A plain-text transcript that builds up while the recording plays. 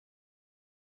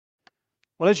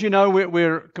Well, as you know,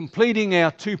 we're completing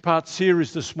our two-part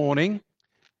series this morning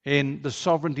in the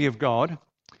sovereignty of God.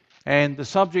 And the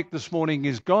subject this morning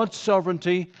is God's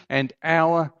sovereignty and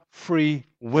our free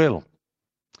will.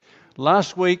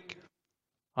 Last week,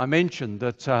 I mentioned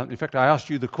that, in fact, I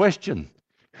asked you the question,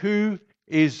 who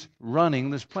is running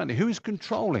this planet? Who is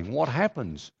controlling what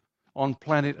happens on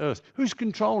planet Earth? Who's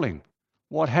controlling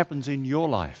what happens in your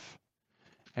life?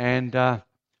 And,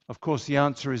 of course, the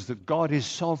answer is that God is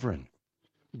sovereign.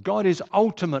 God is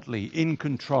ultimately in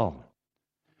control.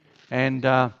 And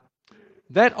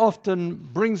that often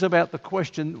brings about the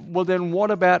question, well, then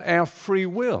what about our free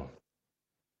will?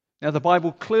 Now, the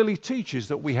Bible clearly teaches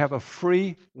that we have a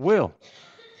free will.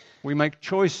 We make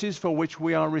choices for which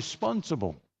we are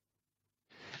responsible.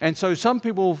 And so some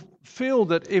people feel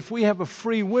that if we have a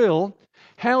free will,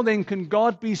 how then can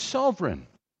God be sovereign?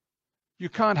 You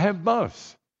can't have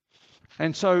both.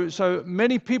 And so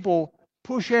many people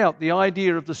push out the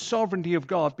idea of the sovereignty of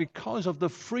God because of the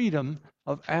freedom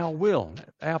of our will,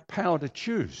 our power to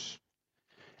choose.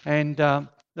 And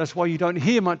that's why you don't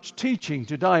hear much teaching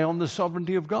today on the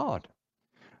sovereignty of God.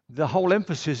 The whole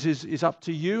emphasis is up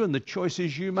to you and the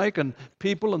choices you make and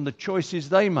people and the choices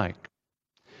they make.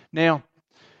 Now,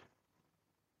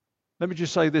 let me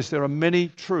just say this. There are many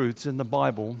truths in the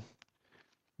Bible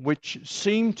which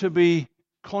seem to be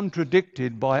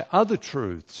contradicted by other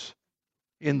truths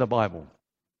in the Bible.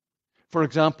 For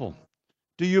example,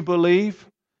 do you believe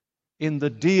in the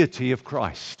deity of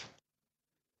Christ?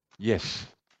 Yes,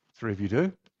 3 of you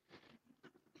do.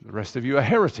 The rest of you are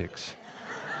heretics.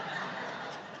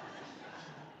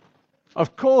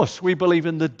 Of course, we believe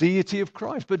in the deity of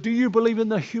Christ, but do you believe in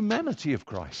the humanity of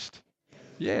Christ?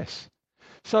 Yes.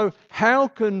 So how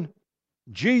can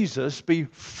Jesus be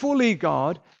fully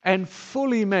God and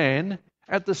fully man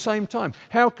at the same time?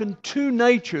 How can two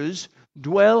natures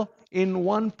dwell in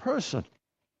one person?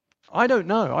 I don't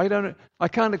know. I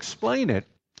can't explain it.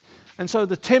 And so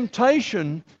the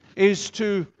temptation is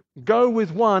to go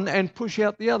with one and push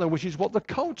out the other, which is what the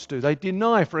cults do. They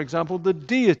deny, for example, the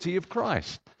deity of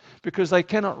Christ because they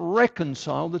cannot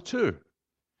reconcile the two.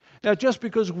 Now, just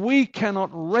because we cannot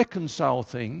reconcile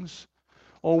things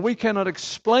or we cannot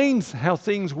explain how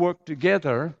things work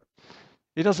together,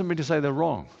 it doesn't mean to say they're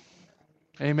wrong.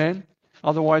 Amen?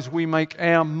 Otherwise, we make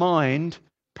our mind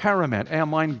paramount, our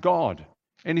mind God.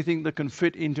 Anything that can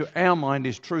fit into our mind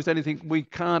is truth. Anything we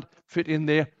can't fit in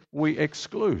there, we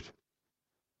exclude.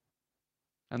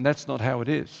 And that's not how it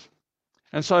is.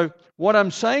 And so what I'm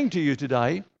saying to you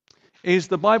today is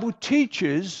the Bible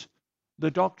teaches the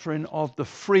doctrine of the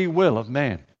free will of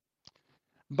man.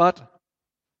 But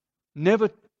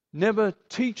never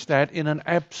teach that in an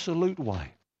absolute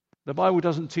way. The Bible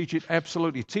doesn't teach it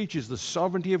absolutely. It teaches the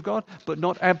sovereignty of God, but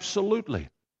not absolutely.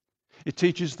 It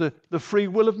teaches the free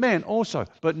will of man also,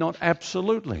 but not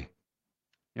absolutely.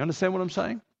 You understand what I'm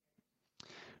saying?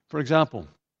 For example,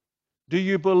 do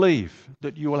you believe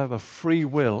that you will have a free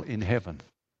will in heaven?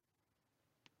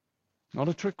 Not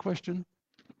a trick question.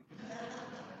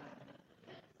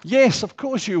 Yes, of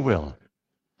course you will.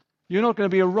 You're not going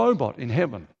to be a robot in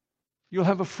heaven. You'll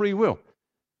have a free will.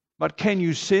 But can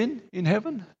you sin in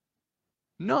heaven?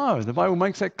 No, the Bible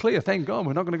makes that clear. Thank God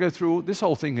we're not going to go through this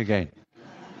whole thing again.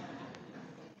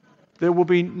 There will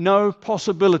be no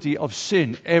possibility of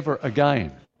sin ever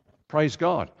again. Praise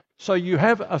God. So you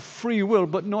have a free will,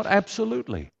 but not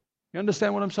absolutely. You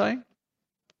understand what I'm saying?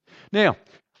 Now,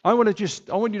 I want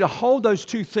you to hold those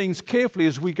two things carefully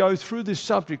as we go through this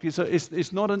subject.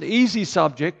 It's not an easy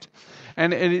subject,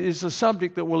 and it is a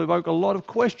subject that will evoke a lot of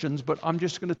questions, but I'm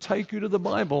just going to take you to the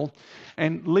Bible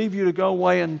and leave you to go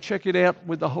away and check it out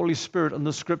with the Holy Spirit and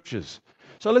the Scriptures.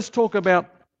 So let's talk about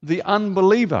the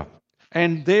unbeliever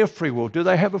and their free will. Do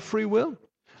they have a free will?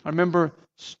 I remember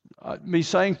me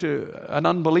saying to an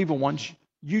unbeliever once,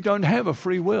 you don't have a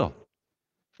free will.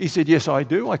 He said, yes, I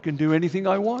do. I can do anything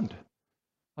I want.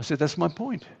 I said, that's my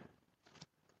point.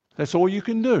 That's all you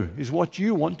can do, is what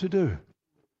you want to do.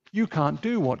 You can't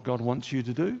do what God wants you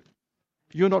to do.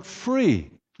 You're not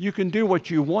free. You can do what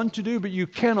you want to do, but you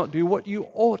cannot do what you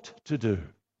ought to do.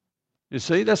 You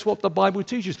see, that's what the Bible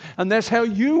teaches. And that's how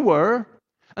you were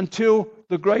until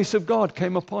the grace of God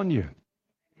came upon you.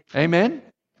 Amen?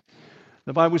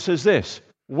 The Bible says this,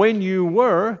 when you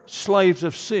were slaves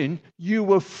of sin, you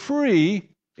were free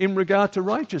in regard to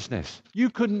righteousness. You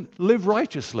couldn't live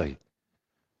righteously.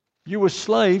 You were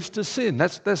slaves to sin.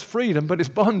 That's freedom, but it's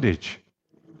bondage.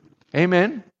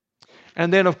 Amen?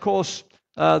 And then, of course,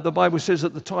 the Bible says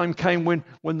that the time came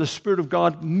when the Spirit of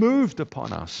God moved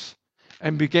upon us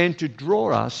and began to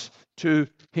draw us to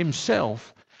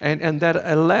Himself. And that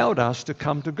allowed us to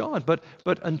come to God.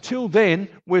 But until then,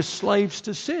 we're slaves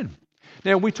to sin.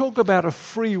 Now, we talk about a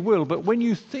free will, but when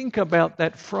you think about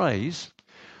that phrase,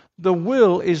 the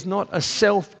will is not a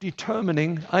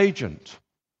self-determining agent,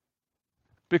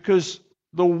 because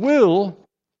the will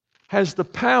has the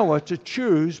power to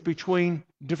choose between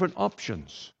different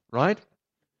options, right?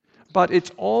 But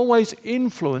it's always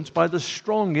influenced by the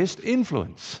strongest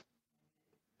influence.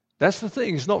 That's the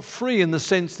thing. It's not free in the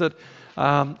sense that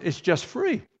it's just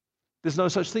free. There's no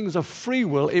such thing as a free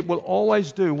will. It will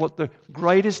always do what the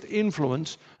greatest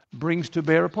influence brings to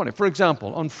bear upon it. For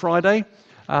example, on Friday,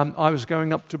 I was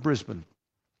going up to Brisbane,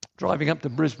 driving up to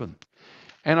Brisbane,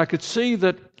 and I could see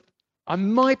that I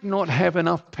might not have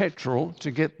enough petrol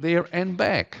to get there and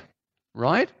back,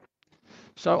 right?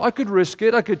 So I could risk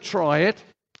it, I could try it,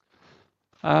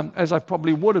 as I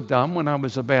probably would have done when I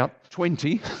was about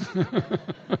 20.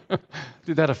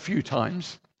 Did that a few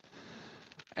times.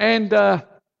 And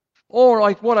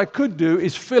what I could do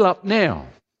is fill up now.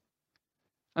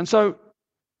 And so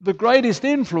the greatest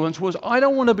influence was I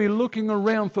don't want to be looking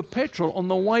around for petrol on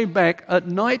the way back at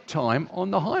night time on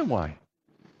the highway.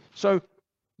 So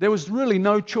there was really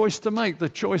no choice to make. The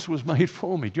choice was made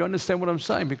for me. Do you understand what I'm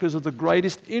saying? Because of the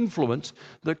greatest influence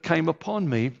that came upon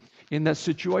me in that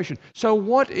situation. So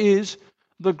what is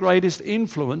the greatest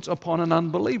influence upon an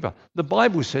unbeliever? The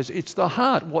Bible says it's the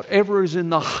heart. Whatever is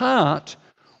in the heart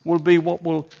will be what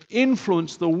will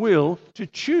influence the will to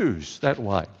choose that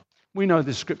way. We know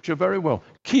this scripture very well.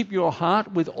 Keep your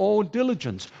heart with all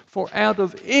diligence, for out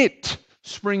of it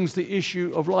springs the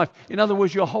issue of life. In other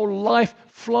words, your whole life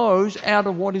flows out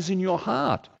of what is in your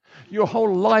heart. Your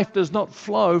whole life does not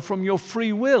flow from your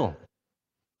free will.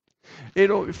 It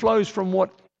flows from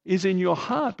what is in your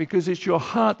heart, because it's your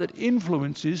heart that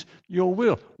influences your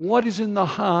will. What is in the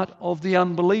heart of the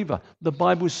unbeliever? The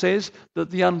Bible says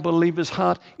that the unbeliever's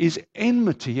heart is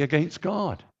enmity against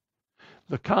God.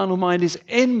 The carnal mind is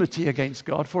enmity against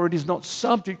God, for it is not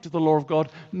subject to the law of God,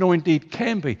 nor indeed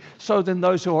can be. So then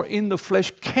those who are in the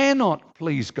flesh cannot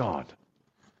please God.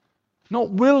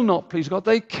 Will not please God.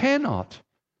 They cannot,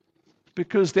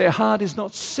 because their heart is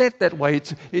not set that way.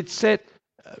 It's set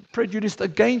prejudiced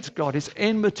against God. It's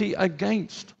enmity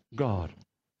against God.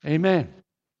 Amen.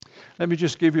 Let me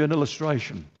just give you an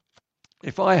illustration.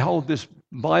 If I hold this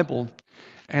Bible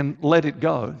and let it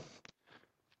go,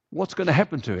 what's going to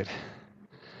happen to it?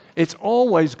 It's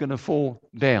always going to fall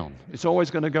down. It's always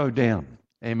going to go down.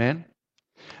 Amen.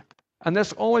 And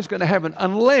that's always going to happen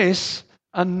unless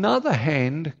another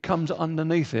hand comes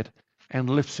underneath it and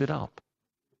lifts it up.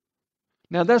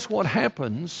 Now that's what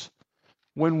happens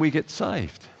when we get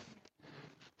saved.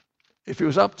 If it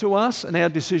was up to us and our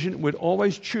decision, we'd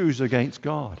always choose against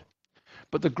God.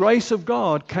 But the grace of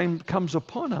God comes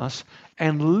upon us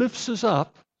and lifts us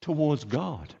up towards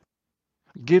God.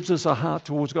 Gives us a heart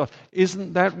towards God.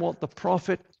 Isn't that what the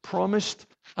prophet promised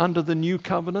under the new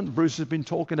covenant? Bruce has been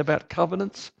talking about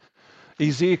covenants.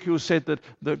 Ezekiel said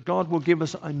that God will give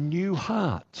us a new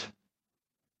heart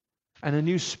and a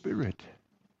new spirit.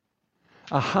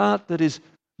 A heart that is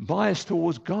biased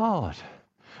towards God.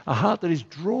 A heart that is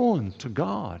drawn to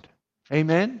God.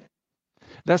 Amen?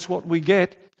 That's what we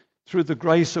get through the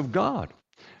grace of God.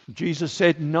 Jesus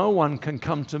said, no one can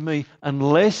come to me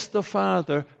unless the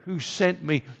Father who sent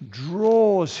me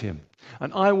draws him,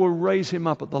 and I will raise him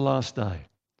up at the last day.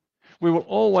 We will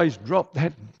always drop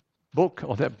that book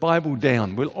or that Bible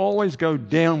down. We'll always go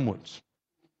downwards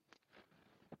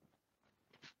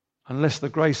unless the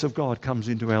grace of God comes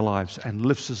into our lives and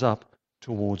lifts us up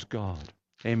towards God.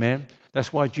 Amen.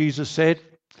 That's why Jesus said,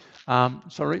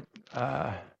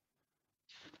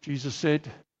 Jesus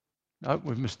said, no,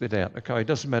 we've missed it out. Okay, it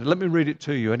doesn't matter. Let me read it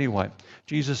to you anyway.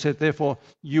 Jesus said, therefore,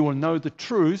 you will know the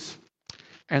truth,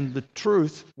 and the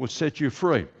truth will set you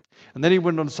free. And then he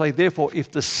went on to say, therefore,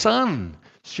 if the Son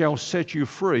shall set you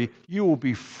free, you will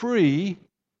be free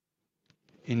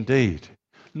indeed.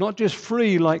 Not just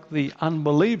free like the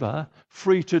unbeliever,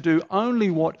 free to do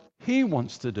only what he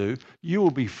wants to do. You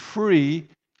will be free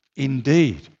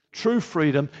indeed. True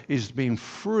freedom is being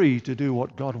free to do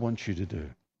what God wants you to do.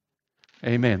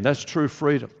 Amen. That's true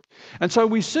freedom. And so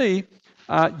we see,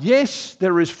 yes,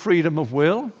 there is freedom of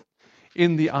will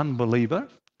in the unbeliever,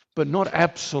 but not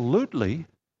absolutely.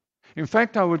 In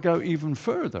fact, I would go even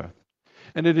further.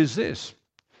 And it is this,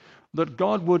 that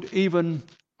God would even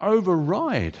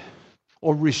override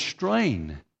or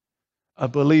restrain a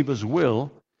believer's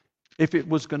will if it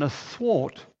was going to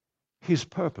thwart his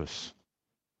purpose.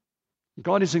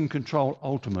 God is in control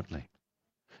ultimately.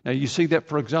 Now you see that,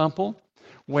 for example,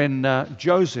 when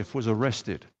Joseph was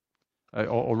arrested,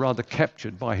 or rather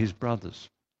captured by his brothers.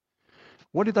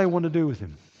 What did they want to do with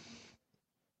him?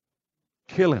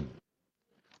 kill him.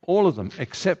 All of them,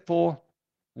 except for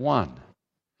one.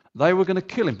 They were going to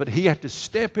kill him, but he had to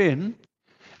step in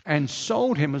and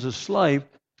sold him as a slave,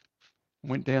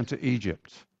 went down to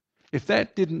Egypt. If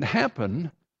that didn't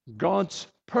happen, God's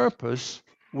purpose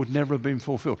would never have been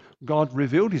fulfilled. God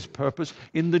revealed his purpose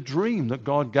in the dream that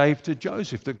God gave to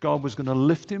Joseph, that God was going to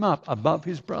lift him up above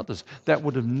his brothers. That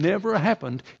would have never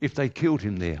happened if they killed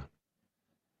him there.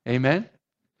 Amen?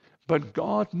 But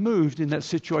God moved in that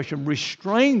situation,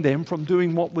 restrained them from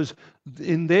doing what was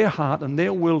in their heart and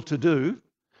their will to do,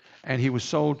 and he was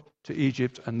sold to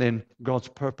Egypt, and then God's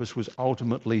purpose was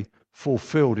ultimately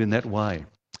fulfilled in that way.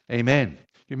 Amen.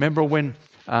 You remember when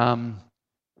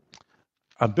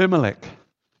Abimelech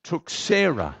took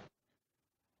Sarah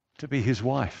to be his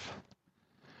wife,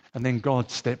 and then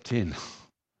God stepped in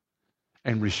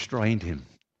and restrained him.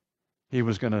 He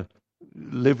was going to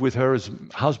live with her as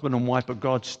husband and wife, but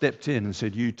God stepped in and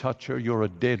said, "You touch her, you're a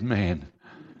dead man."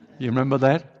 You remember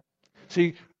that?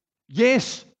 See,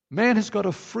 yes, man has got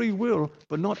a free will,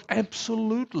 but not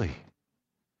absolutely.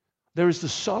 There is the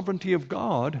sovereignty of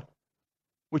God,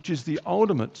 which is the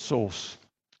ultimate source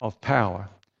of power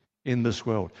in this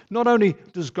world. Not only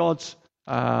does God's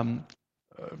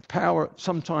power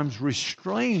sometimes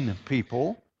restrain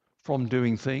people from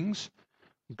doing things,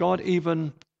 God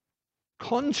even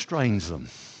constrains them.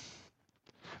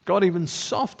 God even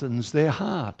softens their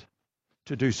heart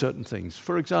to do certain things.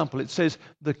 For example, it says,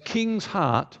 the king's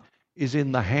heart is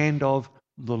in the hand of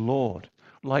the Lord.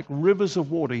 Like rivers of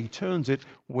water, he turns it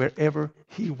wherever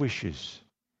he wishes.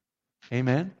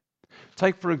 Amen?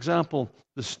 Take, for example,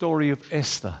 the story of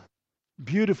Esther.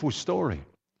 Beautiful story.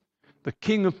 The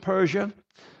king of Persia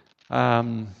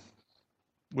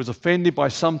was offended by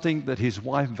something that his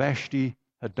wife Vashti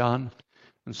had done,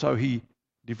 and so he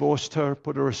divorced her,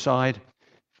 put her aside,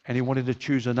 and he wanted to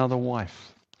choose another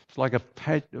wife. It's like a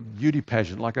beauty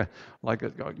pageant, like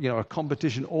a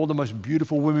competition. All the most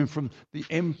beautiful women from the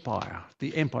empire,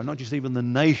 not just even the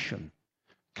nation,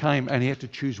 came, and he had to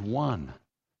choose one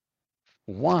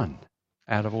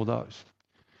out of all those.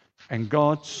 And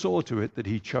God saw to it that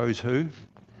he chose who?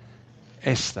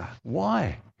 Esther.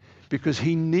 Why? Because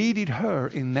he needed her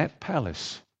in that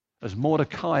palace. As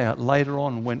Mordecai later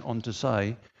on went on to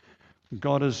say,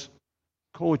 God has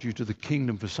called you to the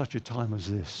kingdom for such a time as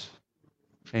this.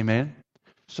 Amen?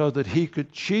 So that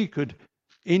she could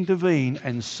intervene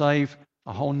and save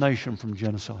a whole nation from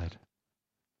genocide.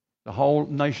 The whole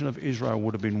nation of Israel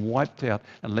would have been wiped out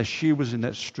unless she was in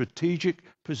that strategic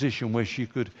position where she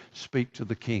could speak to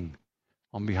the king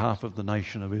on behalf of the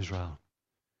nation of Israel.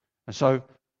 And so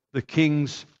the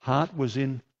king's heart was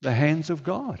in the hands of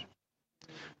God.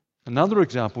 Another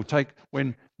example, take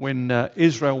when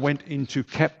Israel went into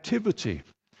captivity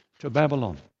to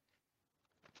Babylon.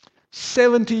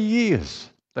 70 years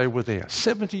they were there.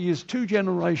 70 years, 2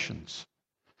 generations.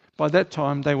 By that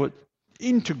time they were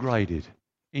integrated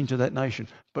into that nation.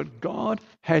 But God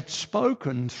had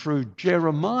spoken through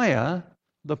Jeremiah,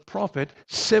 the prophet,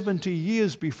 70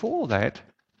 years before that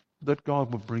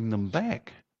God would bring them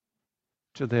back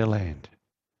to their land.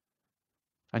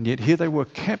 And yet here they were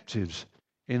captives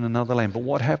in another land. But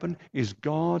what happened is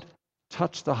God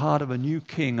touched the heart of a new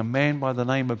king, a man by the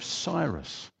name of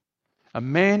Cyrus. A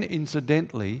man,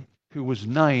 incidentally, who was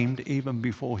named even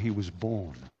before he was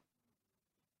born.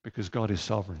 Because God is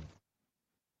sovereign.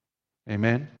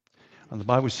 Amen? And the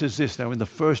Bible says this, now in the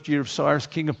first year of Cyrus,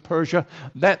 king of Persia,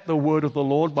 that the word of the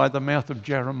Lord by the mouth of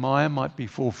Jeremiah might be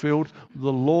fulfilled,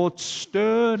 the Lord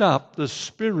stirred up the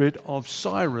spirit of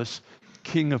Cyrus,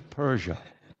 king of Persia,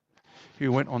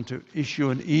 who went on to issue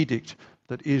an edict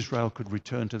that Israel could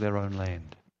return to their own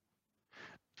land.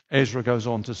 Ezra goes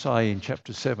on to say in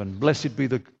chapter 7, blessed be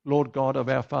the Lord God of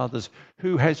our fathers,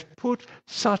 who has put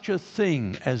such a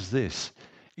thing as this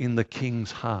in the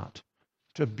king's heart,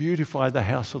 to beautify the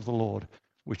house of the Lord,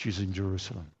 which is in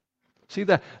Jerusalem. See,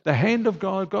 the hand of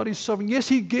God is sovereign. Yes,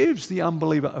 he gives the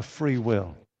unbeliever a free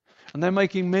will. And they're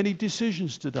making many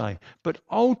decisions today. But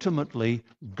ultimately,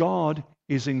 God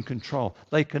is in control.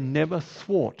 They can never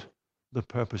thwart the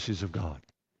purposes of God.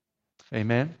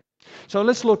 Amen? So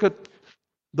let's look at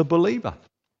the believer.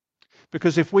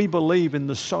 Because if we believe in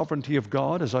the sovereignty of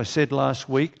God, as I said last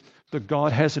week, that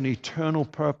God has an eternal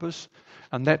purpose,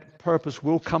 and that purpose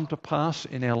will come to pass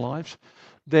in our lives,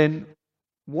 then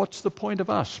what's the point of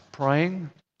us praying,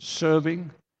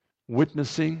 serving,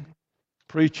 witnessing,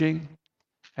 preaching,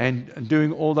 and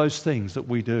doing all those things that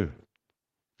we do?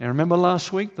 Now remember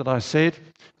last week that I said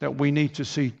that we need to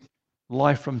see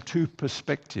life from 2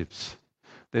 perspectives.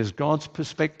 There's God's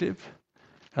perspective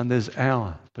and there's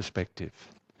our perspective.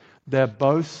 They're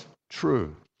both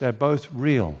true. They're both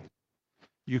real.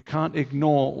 You can't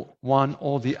ignore one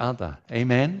or the other.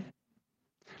 Amen?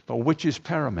 But which is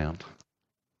paramount?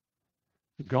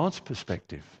 God's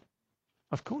perspective.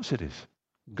 Of course it is.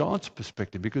 God's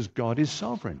perspective, because God is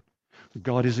sovereign.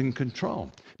 God is in control.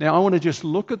 Now, I want to just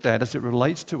look at that as it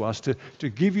relates to us, to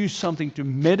give you something to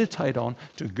meditate on,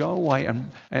 to go away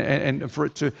and for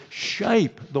it to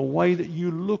shape the way that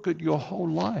you look at your whole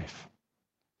life.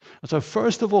 And so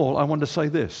first of all, I want to say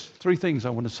this. 3 things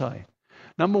I want to say.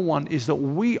 Number 1 is that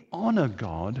we honor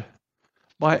God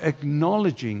by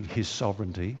acknowledging His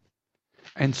sovereignty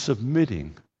and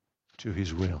submitting to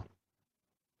His will.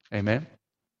 Amen?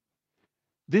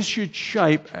 This should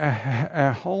shape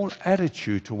our whole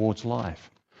attitude towards life.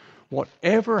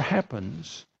 Whatever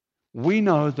happens, we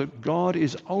know that God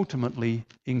is ultimately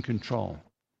in control.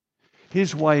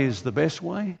 His way is the best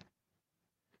way.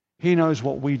 He knows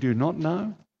what we do not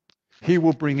know. He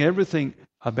will bring everything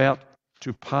about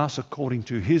to pass according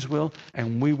to His will,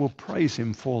 and we will praise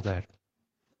Him for that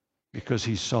because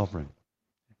He's sovereign.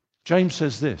 James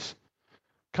says this,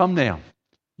 "Come now,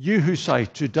 you who say,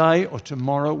 today or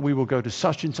tomorrow we will go to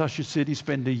such and such a city,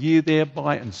 spend a year there,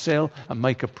 buy and sell and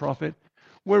make a profit,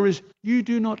 whereas you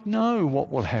do not know what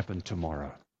will happen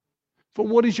tomorrow. For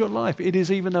what is your life? It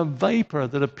is even a vapor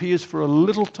that appears for a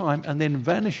little time and then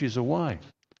vanishes away.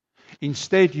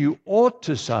 Instead, you ought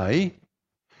to say,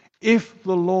 if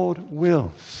the Lord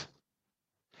wills,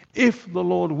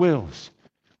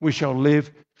 we shall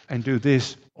live and do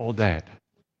this or that."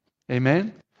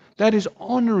 Amen? That is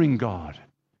honoring God,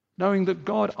 knowing that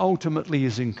God ultimately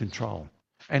is in control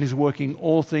and is working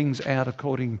all things out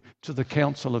according to the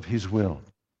counsel of His will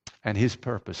and His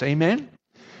purpose. Amen?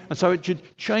 And so it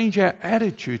should change our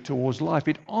attitude towards life.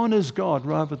 It honors God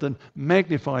rather than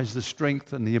magnifies the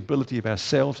strength and the ability of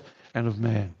ourselves and of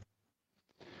man.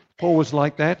 Paul was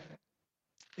like that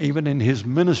even in his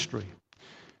ministry.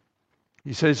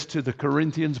 He says to the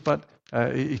Corinthians, but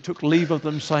he took leave of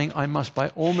them, saying, "I must by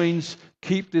all means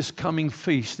keep this coming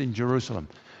feast in Jerusalem,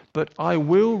 but I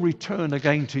will return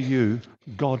again to you,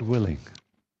 God willing."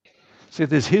 See,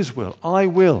 there's His will. I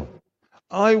will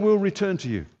return to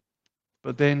you.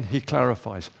 But then he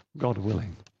clarifies, God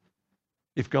willing,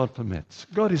 if God permits.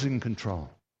 God is in control.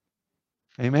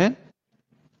 Amen?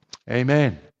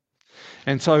 Amen.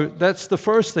 And so that's the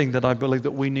first thing that I believe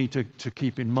that we need to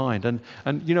keep in mind. And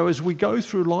you know, as we go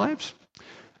through lives,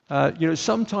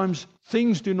 sometimes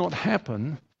things do not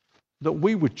happen that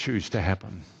we would choose to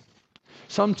happen.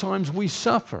 Sometimes we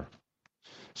suffer.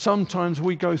 Sometimes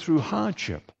we go through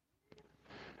hardship.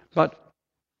 But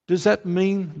does that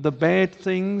mean the bad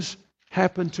things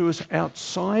happen to us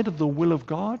outside of the will of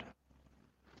God?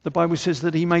 The Bible says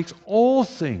that He makes all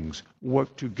things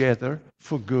work together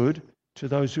for good to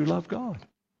those who love God,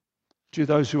 to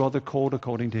those who are the called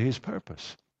according to His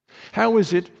purpose. How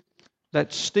is it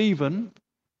that Stephen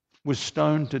was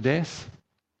stoned to death?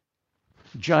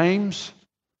 James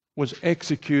was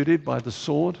executed by the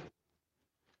sword.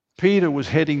 Peter was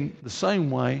heading the same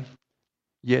way,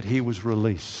 yet he was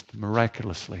released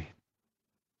miraculously.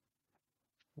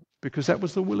 Because that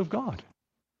was the will of God.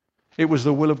 It was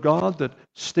the will of God that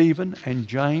Stephen and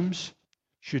James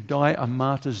should die a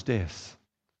martyr's death,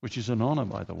 which is an honor,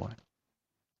 by the way.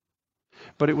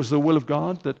 But it was the will of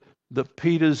God that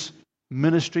Peter's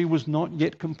ministry was not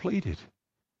yet completed.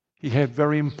 He had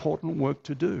very important work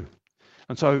to do.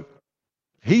 And so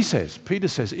Peter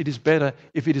says, it is better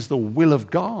if it is the will of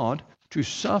God to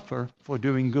suffer for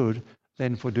doing good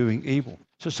than for doing evil.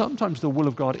 So sometimes the will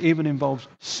of God even involves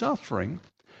suffering,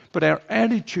 but our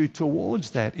attitude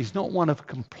towards that is not one of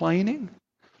complaining,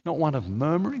 not one of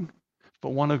murmuring, but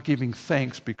one of giving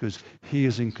thanks because He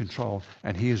is in control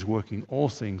and He is working all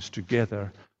things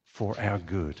together for our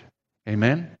good.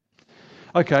 Amen?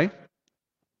 Okay,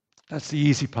 that's the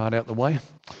easy part out the way.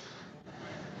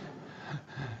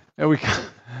 Now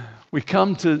we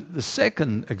come to the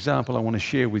second example I want to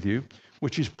share with you,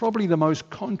 which is probably the most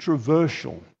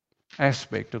controversial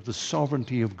aspect of the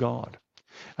sovereignty of God.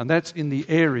 And that's in the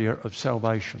area of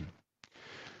salvation.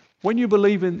 When you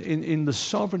believe in the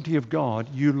sovereignty of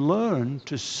God, you learn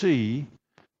to see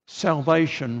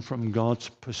salvation from God's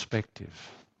perspective.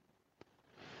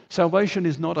 Salvation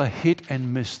is not a hit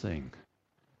and miss thing,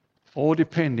 or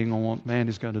depending on what man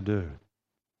is going to do.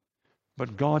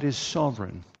 But God is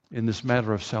sovereign in this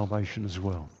matter of salvation as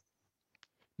well.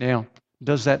 Now,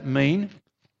 does that mean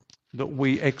that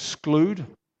we exclude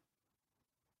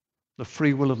the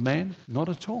free will of man? Not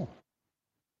at all.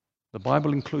 The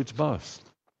Bible includes both.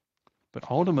 But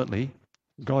ultimately,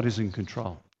 God is in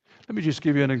control. Let me just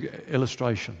give you an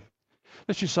illustration.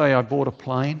 Let's just say I bought a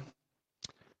plane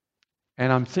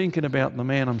and I'm thinking about the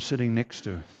man I'm sitting next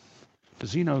to.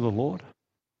 Does he know the Lord?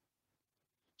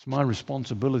 It's my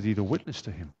responsibility to witness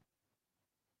to him.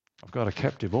 I've got a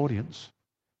captive audience.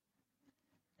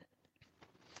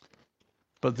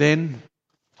 But then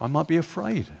I might be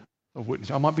afraid of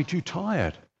witnessing. I might be too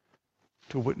tired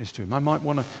to witness to him. I might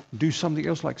want to do something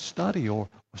else like study or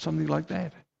something like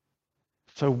that.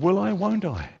 So will I, won't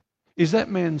I? Is that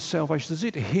man's salvation, does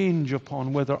it hinge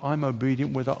upon whether I'm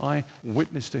obedient, whether I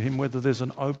witness to him, whether there's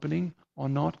an opening or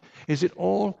not? Is it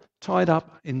all tied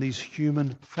up in these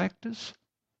human factors?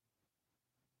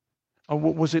 Or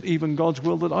was it even God's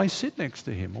will that I sit next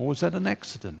to him? Or was that an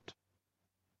accident?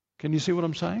 Can you see what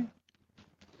I'm saying?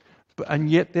 And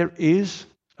yet there is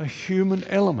a human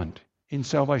element in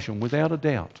salvation, without a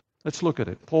doubt. Let's look at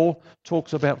it. Paul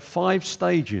talks about 5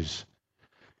 stages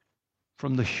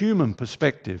from the human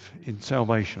perspective in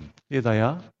salvation. Here they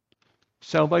are.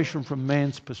 Salvation from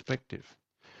man's perspective.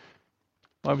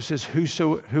 The Bible says,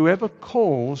 whoever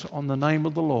calls on the name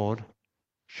of the Lord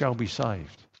shall be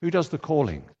saved. Who does the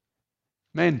calling?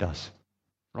 Man does,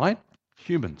 right?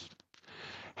 Humans.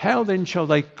 How then shall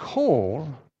they call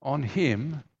on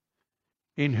him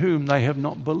in whom they have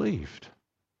not believed?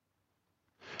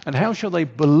 And how shall they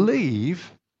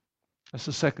believe, that's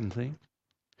the second thing,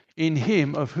 in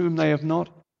him of whom they have not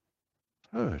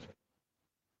heard?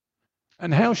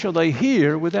 And how shall they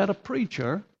hear without a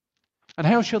preacher? And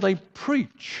how shall they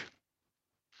preach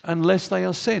unless they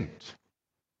are sent?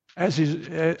 As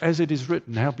it is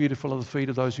written, how beautiful are the feet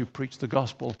of those who preach the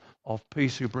gospel of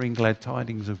peace, who bring glad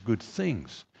tidings of good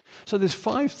things. So there's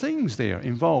 5 things there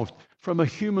involved from a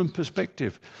human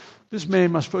perspective. This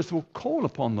man must first of all call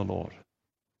upon the Lord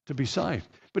to be saved.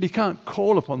 But he can't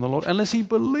call upon the Lord unless he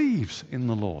believes in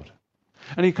the Lord.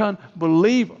 And he can't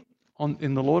believe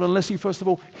in the Lord unless he first of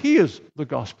all hears the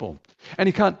gospel. And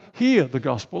he can't hear the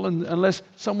gospel unless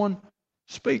someone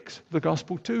speaks the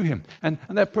gospel to him. And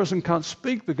that person can't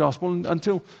speak the gospel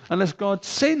unless God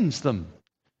sends them.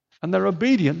 And they're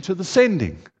obedient to the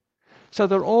sending. So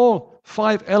they're all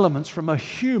 5 elements from a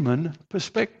human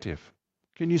perspective.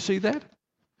 Can you see that?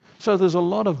 So there's a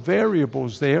lot of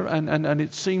variables there, and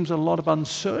it seems a lot of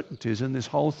uncertainties in this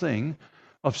whole thing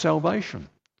of salvation.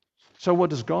 So what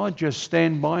does God just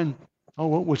stand by and,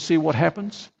 we'll see what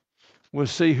happens? We'll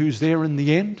see who's there in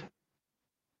the end?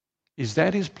 Is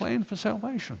that his plan for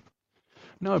salvation?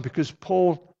 No, because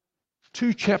Paul,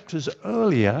 2 chapters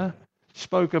earlier,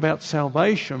 spoke about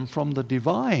salvation from the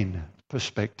divine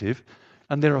perspective,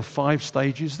 and there are 5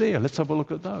 stages there. Let's have a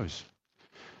look at those.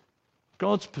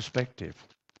 God's perspective.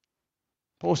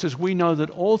 Paul says, we know that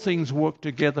all things work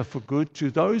together for good to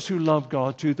those who love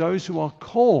God, to those who are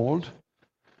called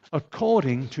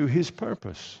according to his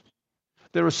purpose.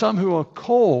 There are some who are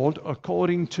called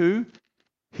according to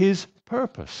his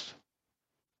purpose.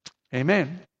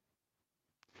 Amen.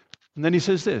 And then he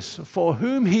says this, for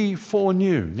whom he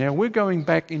foreknew. Now we're going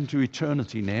back into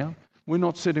eternity now. We're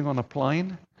not sitting on a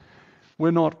plane.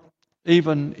 We're not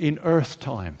even in earth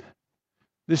time.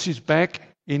 This is back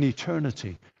in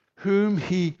eternity. Whom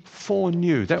he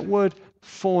foreknew. That word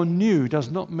foreknew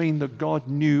does not mean that God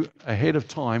knew ahead of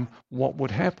time what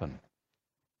would happen.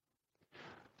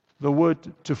 The word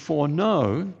to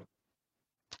foreknow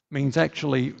means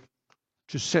actually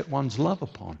to set one's love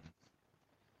upon.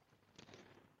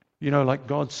 You know, like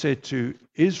God said to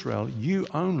Israel, you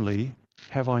only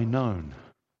have I known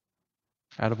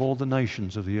out of all the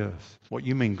nations of the earth. What,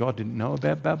 you mean God didn't know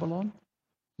about Babylon?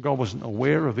 God wasn't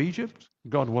aware of Egypt?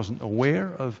 God wasn't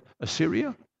aware of Assyria?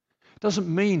 It doesn't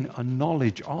mean a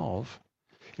knowledge of.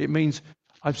 It means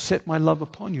I've set my love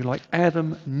upon you, like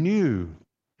Adam knew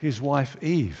his wife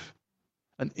Eve.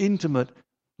 An intimate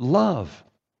love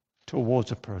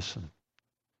towards a person.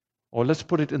 Or let's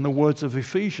put it in the words of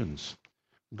Ephesians.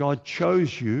 God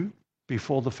chose you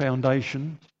before the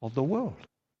foundation of the world.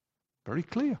 Very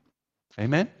clear.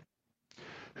 Amen?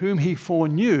 Whom he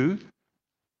foreknew,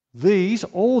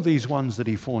 all these ones that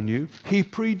he foreknew, he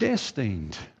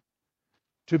predestined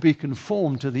to be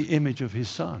conformed to the image of his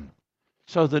Son,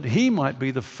 so that he might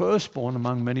be the firstborn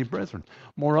among many brethren.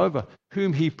 Moreover,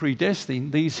 whom he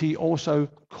predestined, these he also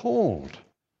called.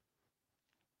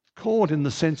 Called in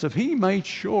the sense of he made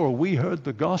sure we heard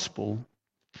the gospel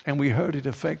and we heard it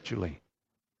effectually.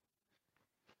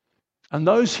 And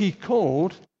those he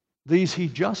called, these he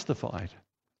justified.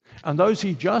 And those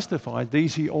he justified,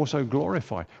 these he also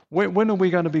glorified. When are we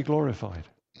going to be glorified?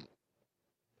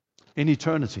 In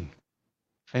eternity.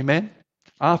 Amen?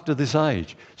 After this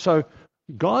age. So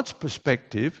God's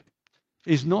perspective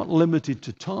is not limited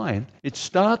to time. It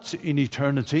starts in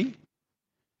eternity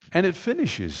and it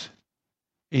finishes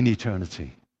in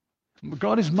eternity.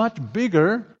 God is much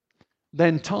bigger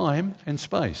than time and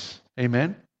space.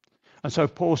 Amen? And so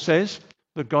Paul says,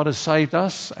 that God has saved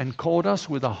us and called us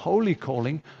with a holy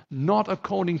calling, not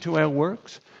according to our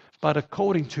works, but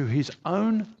according to his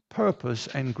own purpose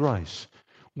and grace,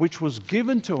 which was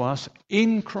given to us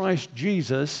in Christ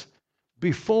Jesus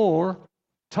before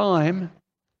time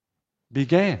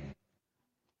began.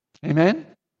 Amen?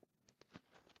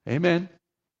 Amen.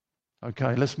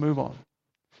 Okay, let's move on.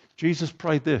 Jesus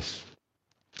prayed this.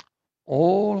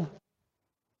 Now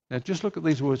just look at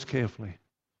these words carefully.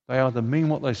 They either mean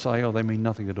what they say or they mean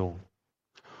nothing at all.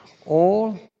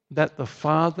 All that the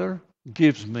Father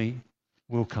gives me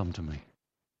will come to me.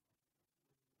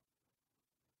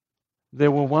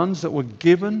 There were ones that were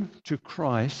given to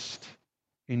Christ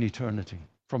in eternity,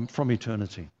 from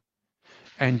eternity.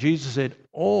 And Jesus said,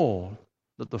 all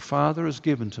that the Father has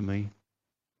given to me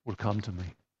will come to me.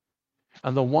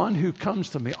 And the one who comes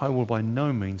to me, I will by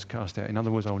no means cast out. In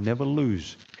other words, I will never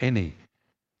lose any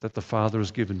that the Father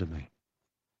has given to me.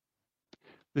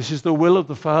 This is the will of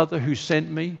the Father who sent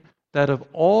me, that of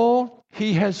all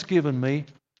he has given me,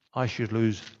 I should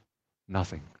lose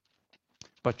nothing,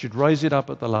 but should raise it up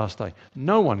at the last day.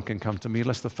 No one can come to me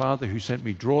unless the Father who sent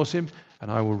me draws him,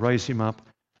 and I will raise him up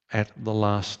at the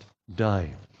last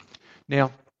day.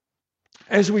 Now,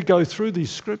 as we go through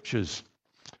these scriptures,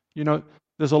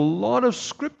 there's a lot of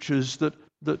scriptures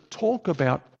that talk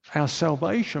about our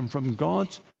salvation from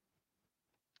God's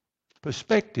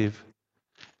perspective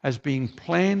as being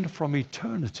planned from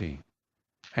eternity,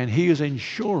 and he is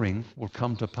ensuring will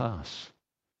come to pass.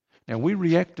 Now, we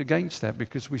react against that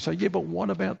because we say, yeah, but what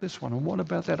about this one? And what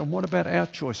about that? And what about our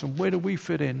choice? And where do we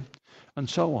fit in? And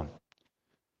so on.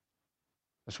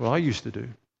 That's what I used to do.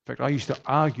 In fact, I used to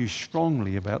argue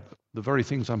strongly about the very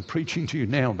things I'm preaching to you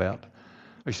now about.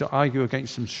 I used to argue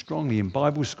against them strongly in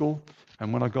Bible school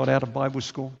and when I got out of Bible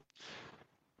school,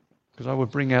 because I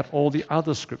would bring out all the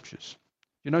other scriptures.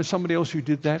 Somebody else who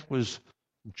did that was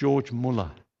George Muller.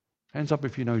 Hands up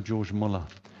if you know George Muller.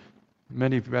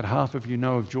 About half of you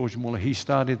know of George Muller. He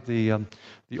started the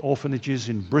orphanages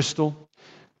in Bristol,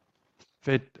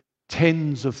 fed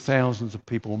tens of thousands of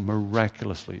people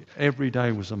miraculously. Every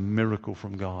day was a miracle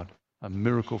from God, a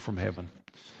miracle from heaven.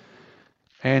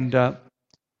 And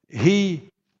he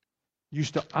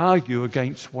used to argue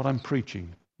against what I'm preaching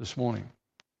this morning.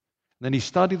 Then he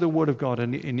studied the Word of God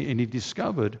and he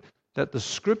discovered that the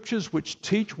scriptures which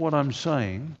teach what I'm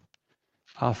saying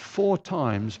are 4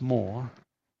 times more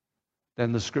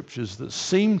than the scriptures that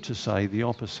seem to say the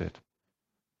opposite,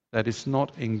 that it's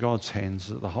not in God's hands,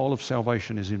 that the whole of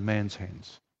salvation is in man's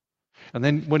hands. And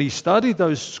then when he studied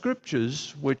those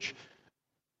scriptures which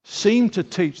seem to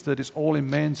teach that it's all in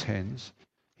man's hands,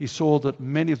 he saw that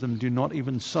many of them do not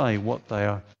even say what they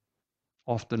are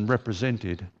often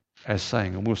represented as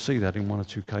saying. And we'll see that in 1 or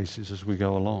 2 cases as we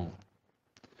go along.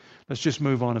 Let's just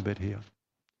move on a bit here.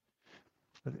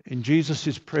 In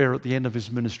Jesus' prayer at the end of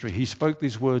his ministry, he spoke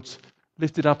these words,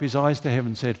 lifted up his eyes to heaven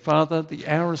and said, Father, the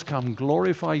hour has come,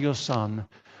 glorify your Son,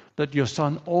 that your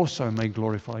Son also may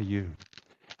glorify you,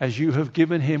 as you have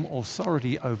given him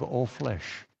authority over all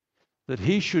flesh, that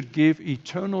he should give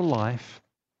eternal life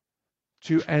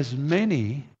to as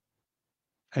many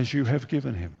as you have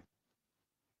given him.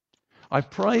 I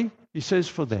pray, he says,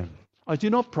 for them. I do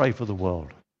not pray for the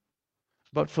world,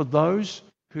 but for those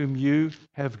whom you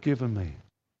have given me,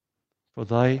 for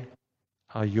they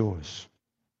are yours.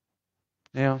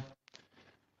 Now,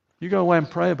 you go away and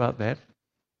pray about that,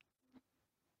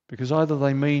 because either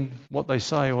they mean what they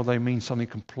say or they mean something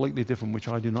completely different, which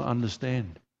I do not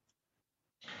understand.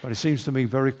 But it seems to me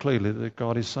very clearly that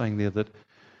God is saying there that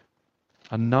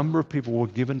a number of people were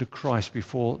given to Christ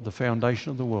before the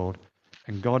foundation of the world,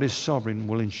 and God is sovereign,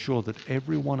 will ensure that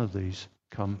every one of these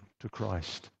come to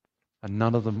Christ, and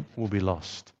none of them will be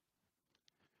lost.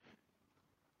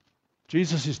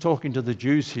 Jesus is talking to the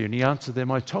Jews here, and he answered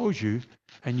them, I told you,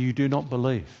 and you do not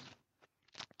believe.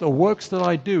 The works that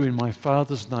I do in my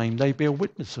Father's name, they bear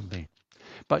witness of me.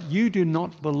 But you do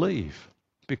not believe,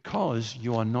 because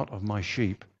you are not of my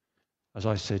sheep, as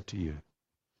I said to you.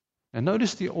 And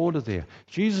notice the order there.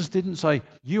 Jesus didn't say,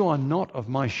 you are not of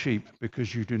my sheep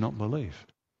because you do not believe.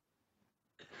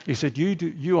 He said, you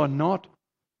do not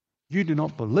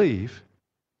believe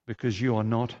because you are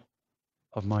not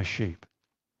of my sheep.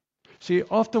 See,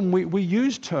 often we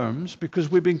use terms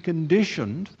because we've been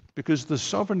conditioned, because the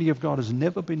sovereignty of God has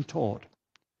never been taught.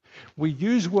 We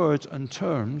use words and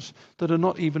terms that are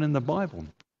not even in the Bible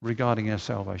regarding our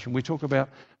salvation. We talk about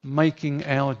making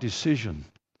our decision.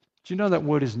 Do you know that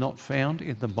word is not found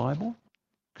in the Bible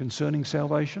concerning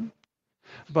salvation?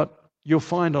 But you'll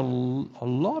find a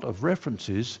lot of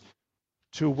references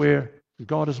to where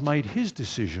God has made his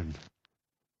decision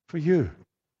for you.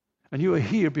 And you are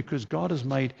here because God has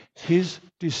made his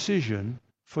decision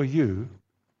for you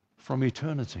from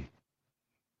eternity.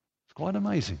 It's quite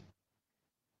amazing.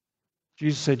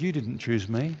 Jesus said, you didn't choose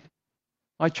me.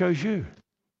 I chose you.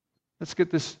 Let's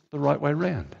get this the right way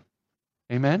round.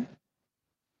 Amen?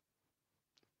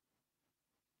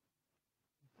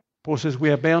 Paul says, we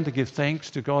are bound to give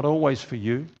thanks to God always for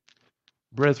you,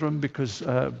 brethren, because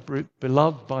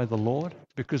beloved by the Lord,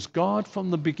 because God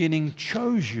from the beginning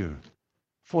chose you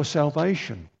for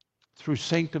salvation through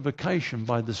sanctification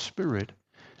by the Spirit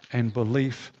and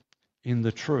belief in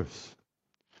the truth.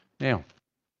 Now,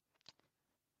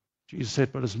 Jesus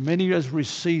said, but as many as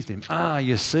received him.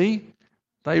 You see,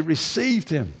 they received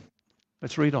him.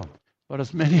 Let's read on. But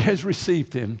as many as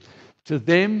received him, to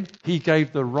them he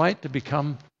gave the right to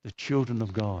become the children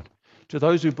of God, to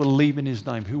those who believe in his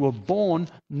name, who were born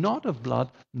not of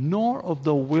blood, nor of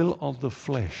the will of the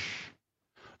flesh,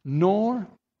 nor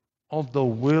of the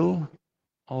will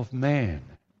of man,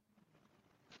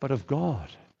 but of God.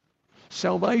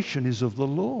 Salvation is of the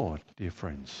Lord, dear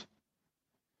friends.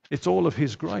 It's all of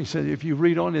his grace. If you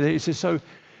read on there, it says, so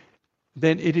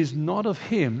then it is not of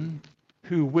him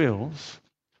who wills,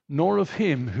 nor of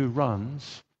him who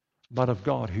runs, but of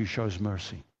God who shows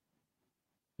mercy.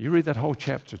 You read that whole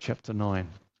chapter, chapter 9.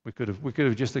 We could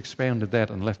have just expounded that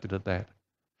and left it at that.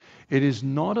 It is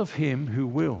not of him who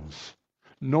wills,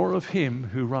 nor of him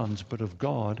who runs, but of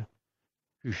God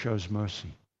who shows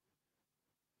mercy.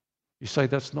 You say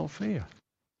that's not fair.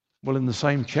 Well, in the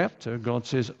same chapter, God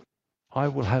says, I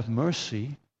will have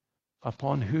mercy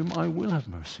upon whom I will have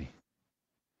mercy.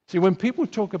 See, when people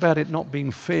talk about it not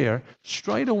being fair,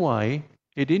 straight away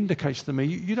it indicates to me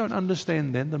you don't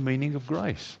understand then the meaning of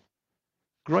grace.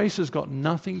 Grace has got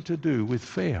nothing to do with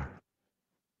fair.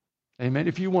 Amen.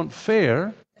 If you want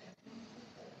fair,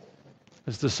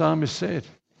 as the psalmist said,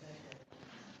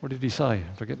 what did he say?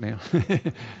 I forget now.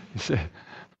 He said,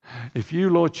 if you,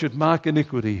 Lord, should mark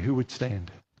iniquity, who would stand?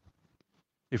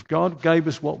 If God gave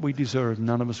us what we deserve,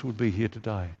 none of us would be here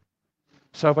today.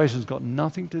 Salvation's got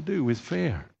nothing to do with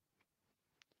fair,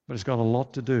 but it's got a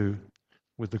lot to do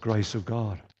with the grace of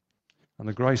God. And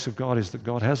the grace of God is that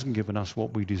God hasn't given us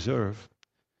what we deserve.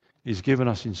 He's given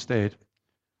us instead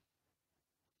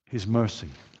his mercy.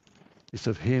 It's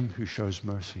of him who shows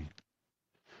mercy.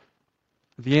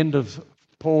 At the end of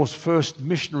Paul's first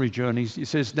missionary journeys, he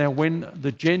says, now when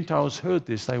the Gentiles heard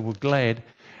this, they were glad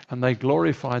and they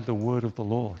glorified the word of the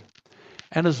Lord.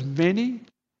 And as many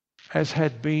as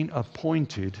had been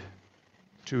appointed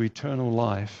to eternal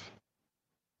life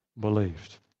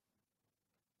believed.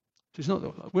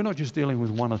 We're not just dealing with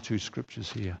one or two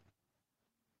scriptures here.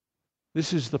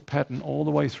 This is the pattern all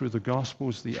the way through the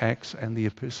Gospels, the Acts, and the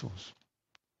Epistles.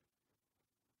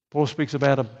 Paul speaks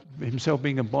about himself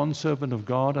being a bondservant of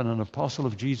God and an apostle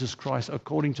of Jesus Christ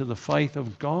according to the faith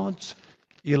of God's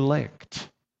elect.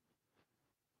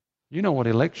 You know what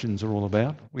elections are all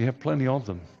about. We have plenty of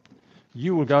them.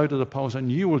 You will go to the polls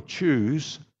and you will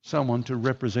choose someone to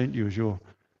represent you as your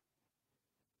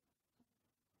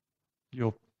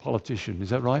politician.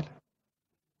 Is that right?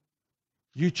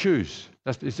 You choose.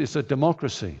 It's a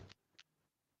democracy.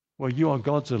 Well, you are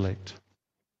God's elect.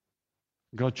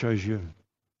 God chose you.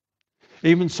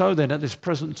 Even so then, at this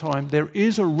present time, there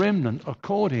is a remnant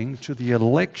according to the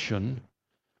election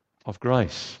of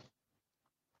grace.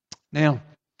 Now,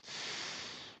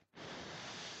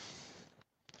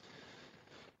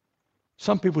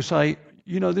 some people say,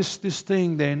 this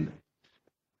thing then,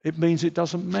 it means it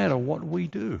doesn't matter what we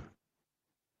do.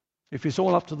 If it's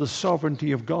all up to the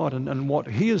sovereignty of God and what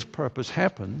his purpose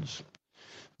happens,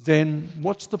 then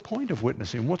what's the point of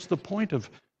witnessing? What's the point of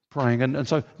praying? And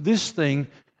so this thing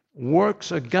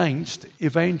works against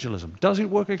evangelism. Does it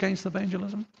work against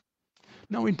evangelism?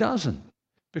 No, it doesn't.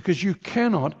 Because you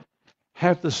cannot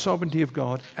have the sovereignty of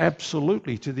God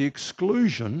absolutely to the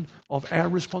exclusion of our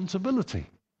responsibility.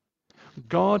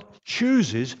 God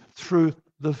chooses through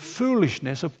the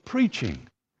foolishness of preaching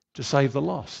to save the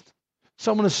lost.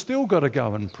 Someone has still got to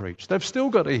go and preach. They've still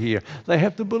got to hear. They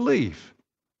have to believe.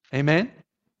 Amen?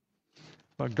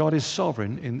 But God is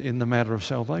sovereign in the matter of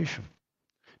salvation.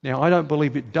 Now, I don't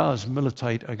believe it does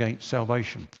militate against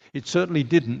salvation. It certainly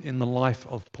didn't in the life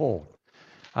of Paul.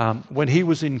 When he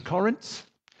was in Corinth,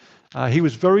 he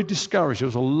was very discouraged. There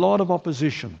was a lot of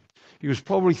opposition. He was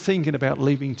probably thinking about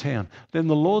leaving town. Then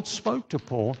the Lord spoke to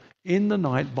Paul in the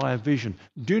night by a vision.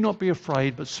 Do not be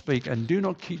afraid, but speak, and do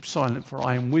not keep silent, for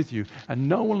I am with you, and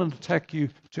no one will attack you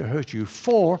to hurt you,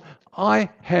 for I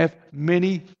have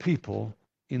many people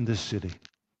in this city.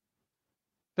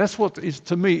 That's what is,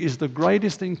 to me, is the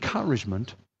greatest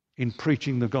encouragement in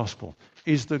preaching the gospel,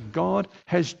 is that God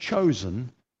has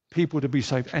chosen people to be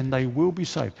saved, and they will be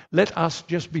saved. Let us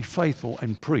just be faithful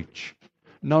and preach,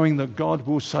 knowing that God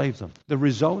will save them. The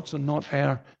results are not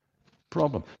our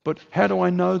problem. But how do I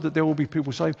know that there will be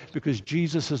people saved? Because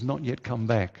Jesus has not yet come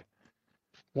back.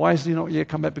 Why has he not yet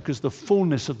come back? Because the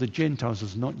fullness of the Gentiles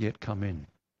has not yet come in.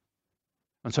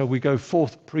 And so we go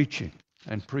forth preaching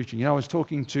and preaching. You know, I was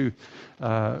talking to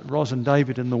Ros and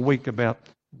David in the week about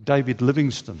David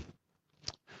Livingstone.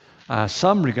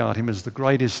 Some regard him as the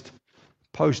greatest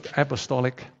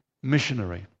post-apostolic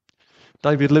missionary.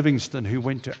 David Livingstone, who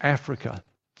went to Africa,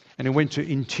 and he went to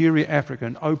interior Africa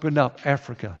and opened up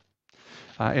Africa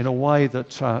in a way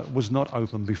that was not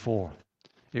open before.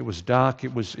 It was dark,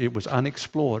 it was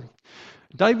unexplored.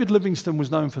 David Livingstone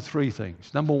was known for three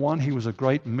things. Number one, he was a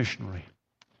great missionary.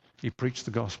 He preached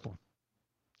the gospel.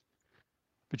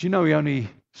 But you know he only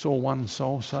saw one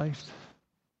soul saved?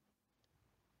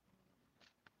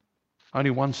 Only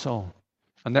one soul.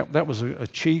 And that was a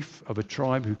chief of a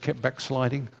tribe who kept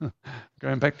backsliding,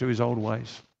 going back to his old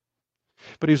ways.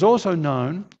 But he was also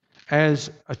known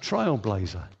as a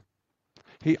trailblazer.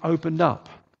 He opened up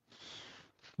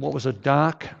what was a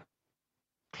dark,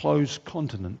 closed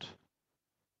continent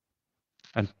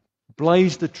and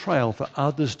blazed a trail for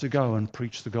others to go and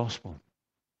preach the gospel.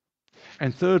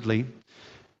 And thirdly,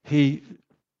 he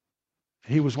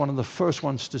was one of the first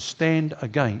ones to stand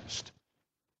against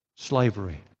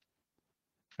slavery.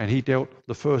 And he dealt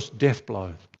the first death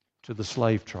blow to the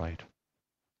slave trade.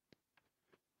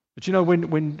 But you know,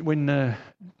 when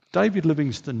David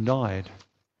Livingstone died,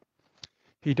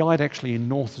 he died actually in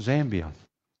North Zambia.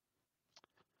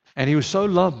 And he was so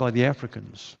loved by the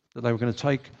Africans that they were going to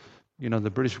take, the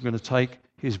British were going to take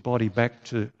his body back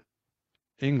to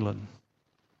England.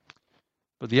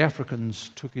 But the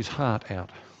Africans took his heart out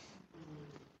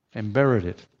and buried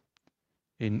it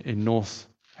in North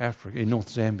Africa, in North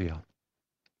Zambia.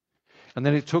 And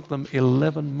then it took them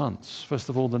 11 months. First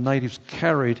of all, the natives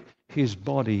carried his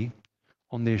body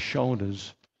on their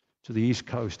shoulders to the east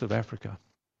coast of Africa.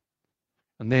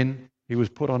 And then he was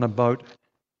put on a boat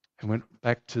and went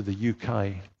back to the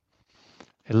UK.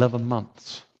 11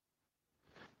 months.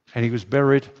 And he was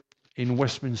buried in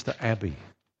Westminster Abbey.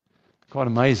 Quite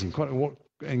amazing. Quite an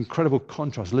incredible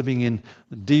contrast, living in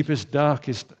the deepest,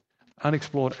 darkest,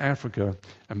 unexplored Africa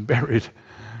and buried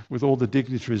with all the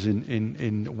dignitaries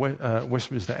in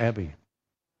Westminster Abbey.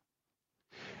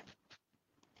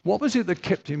 What was it that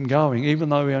kept him going, even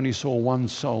though he only saw one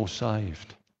soul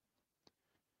saved?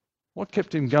 What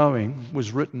kept him going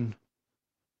was written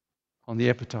on the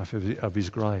epitaph of his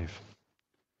grave.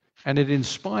 And it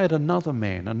inspired another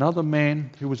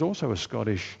man who was also a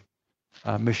Scottish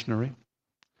missionary.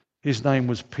 His name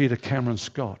was Peter Cameron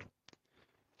Scott.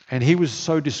 And he was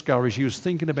so discouraged, he was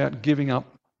thinking about giving up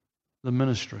the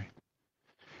ministry.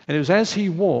 And it was as he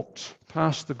walked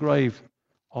past the grave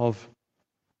of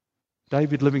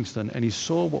David Livingstone and he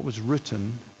saw what was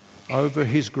written over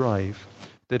his grave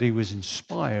that he was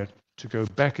inspired to go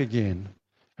back again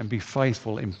and be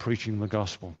faithful in preaching the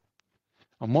gospel.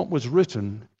 And what was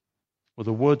written were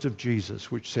the words of Jesus,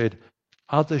 which said,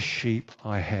 "Other sheep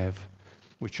I have,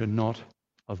 which are not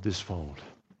of this fold."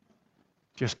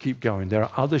 Just keep going. There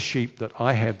are other sheep that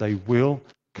I have. They will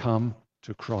come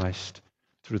to Christ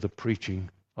through the preaching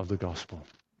of the gospel.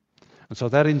 And so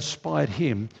that inspired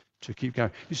him to keep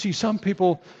going. You see, some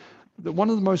people, one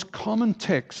of the most common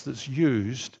texts that's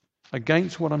used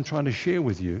against what I'm trying to share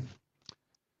with you,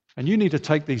 and you need to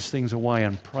take these things away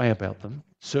and pray about them,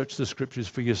 search the scriptures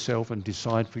for yourself and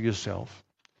decide for yourself.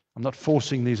 I'm not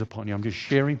forcing these upon you. I'm just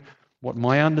sharing what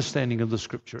my understanding of the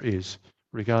scripture is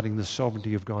regarding the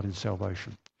sovereignty of God in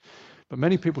salvation. But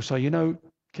many people say,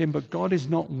 Kim, but God is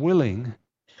not willing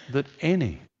that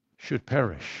any should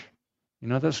perish. You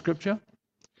know that scripture?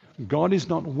 God is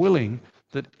not willing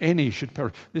that any should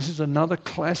perish. This is another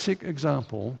classic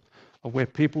example of where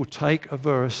people take a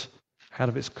verse out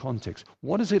of its context.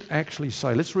 What does it actually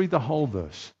say? Let's read the whole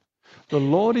verse. The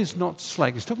Lord is not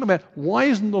slack. He's talking about why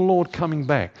isn't the Lord coming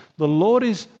back? The Lord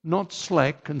is not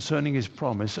slack concerning his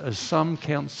promise, as some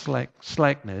count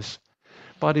slackness,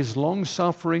 but is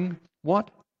long-suffering,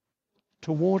 what?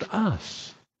 Toward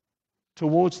us,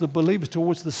 towards the believers,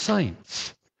 towards the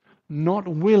saints, not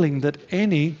willing that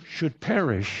any should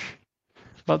perish,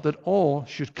 but that all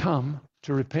should come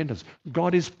to repentance.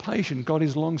 God is patient. God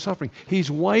is long-suffering.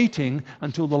 He's waiting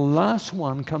until the last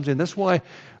one comes in. That's why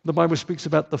the Bible speaks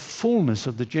about the fullness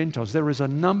of the Gentiles. There is a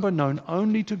number known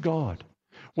only to God.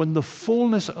 When the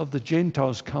fullness of the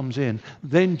Gentiles comes in,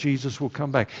 then Jesus will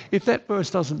come back. If that verse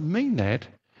doesn't mean that,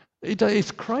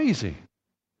 it's crazy.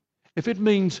 If it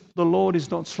means the Lord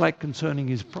is not slack concerning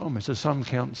his promise, as some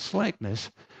count slackness,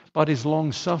 but is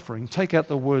long-suffering. Take out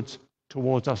the words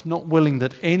towards us, not willing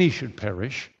that any should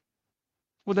perish.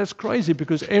 Well, that's crazy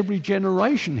because every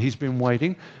generation he's been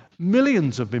waiting,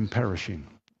 millions have been perishing.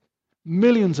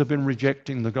 Millions have been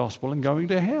rejecting the gospel and going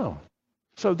to hell.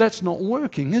 So that's not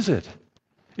working, is it?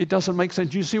 It doesn't make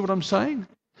sense. Do you see what I'm saying?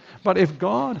 But if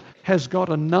God has got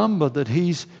a number that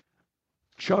he's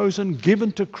chosen,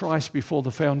 given to Christ before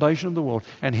the foundation of the world,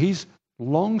 and he's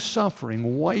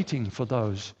long-suffering, waiting for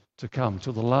those to come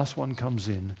till the last one comes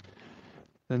in,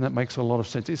 then that makes a lot of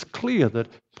sense. It's clear that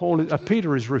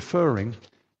Peter is referring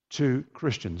to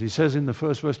Christians. He says in the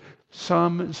first verse,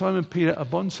 Simon Peter, a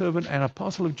bondservant and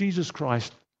apostle of Jesus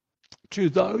Christ, to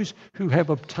those who have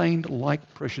obtained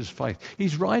like precious faith.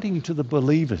 He's writing to the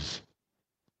believers.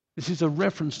 This is a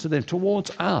reference to them,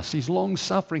 towards us. He's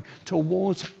long-suffering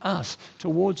towards us,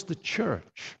 towards the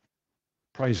church.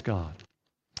 Praise God.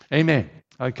 Amen.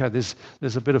 Okay, there's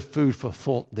a bit of food for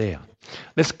thought there.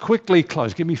 Let's quickly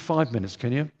close. Give me 5 minutes,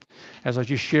 can you? As I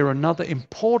just share another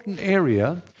important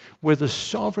area where the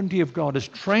sovereignty of God has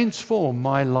transformed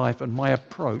my life and my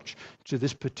approach to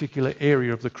this particular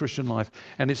area of the Christian life,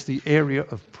 and it's the area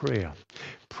of prayer.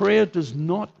 Prayer does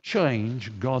not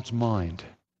change God's mind,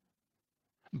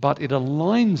 but it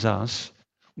aligns us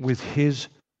with His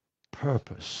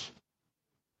purpose.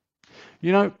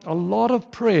 You know, a lot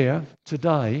of prayer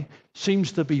today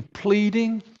seems to be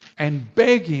pleading and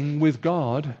begging with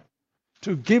God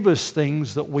to give us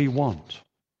things that we want.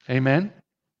 Amen?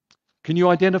 Can you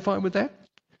identify with that?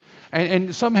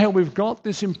 And somehow we've got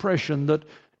this impression that,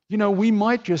 you know, we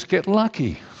might just get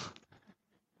lucky.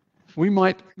 We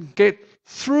might get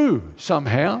through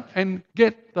somehow and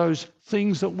get those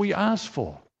things that we ask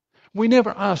for. We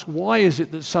never ask, why is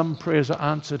it that some prayers are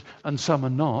answered and some are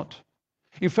not?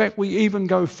 In fact, we even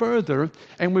go further,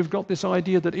 and we've got this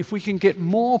idea that if we can get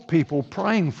more people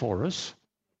praying for us,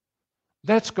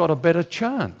 that's got a better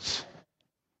chance.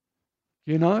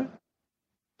 You know?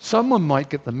 Someone might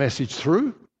get the message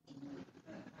through.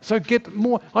 So get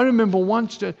more. I remember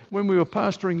once when we were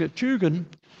pastoring at Tugun,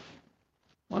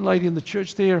 one lady in the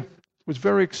church there was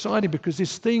very excited because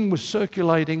this thing was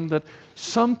circulating that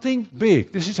something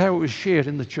big, this is how it was shared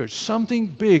in the church, something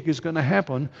big is going to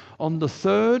happen on the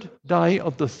third day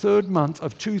of the third month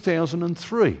of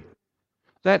 2003.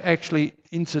 That actually,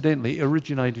 incidentally,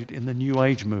 originated in the New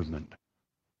Age movement.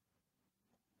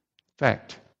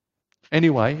 Fact.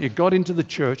 Anyway, it got into the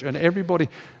church and everybody,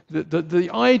 the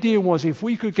idea was if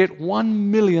we could get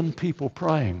 1 million people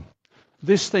praying,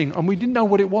 this thing, and we didn't know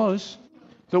what it was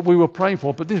that we were praying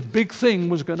for, but this big thing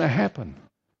was going to happen.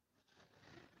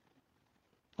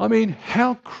 I mean,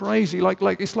 how crazy, like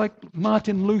it's like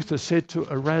Martin Luther said to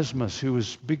Erasmus, who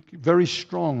was very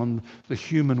strong on the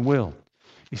human will.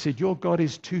 He said, your God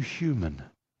is too human.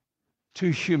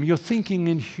 Too human. You're thinking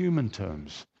in human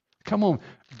terms. Come on,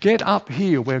 get up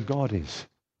here where God is.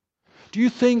 Do you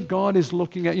think God is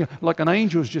looking at you like an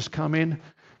angel's just come in?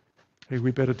 Hey,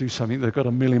 we better do something. They've got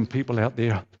 1 million people out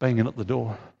there banging at the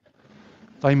door.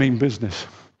 They mean business.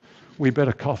 We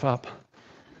better cough up.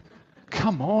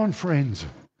 Come on, friends.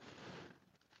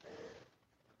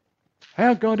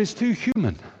 Our God is too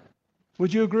human.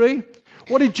 Would you agree?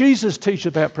 What did Jesus teach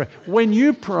about prayer? When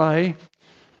you pray,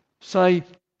 say,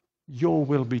 your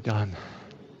will be done.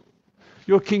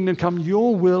 Your kingdom come,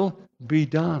 your will be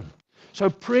done. So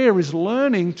prayer is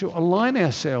learning to align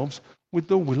ourselves with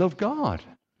the will of God.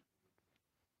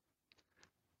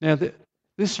 Now,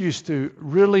 this used to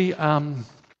really, I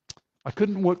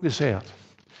couldn't work this out.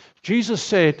 Jesus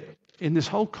said in this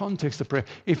whole context of prayer,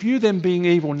 if you then being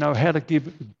evil know how to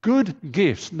give good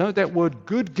gifts, note that word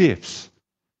good gifts,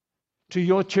 to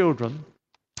your children,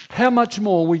 how much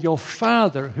more will your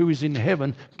Father who is in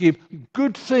heaven give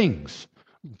good things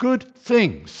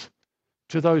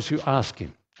to those who ask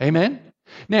Him. Amen?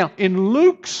 Now, in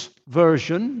Luke's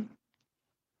version,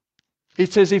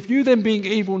 it says, if you then being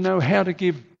evil know how to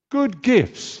give good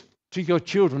gifts to your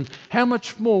children, how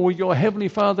much more will your Heavenly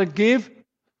Father give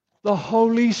the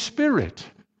Holy Spirit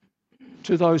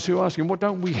to those who ask Him? What,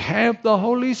 don't we have the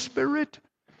Holy Spirit?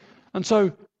 And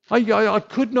so I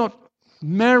could not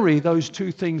marry those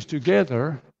two things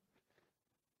together.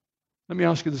 Let me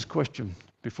ask you this question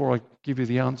before I give you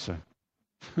the answer.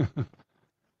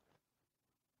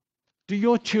 Do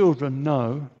your children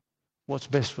know what's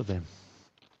best for them?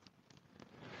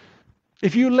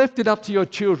 If you left it up to your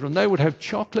children, they would have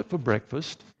chocolate for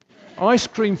breakfast, ice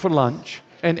cream for lunch,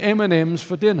 and M&Ms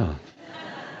for dinner.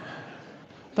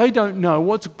 They don't know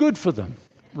what's good for them,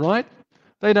 right?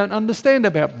 They don't understand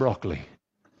about broccoli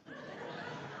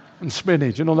and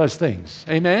spinach and all those things.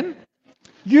 Amen?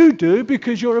 You do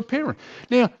because you're a parent.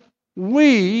 Now,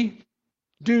 we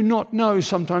do not know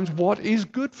sometimes what is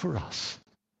good for us.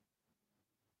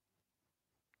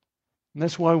 And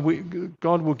that's why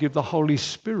God will give the Holy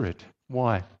Spirit.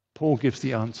 Why? Paul gives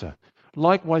the answer.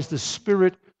 Likewise, the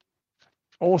Spirit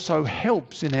also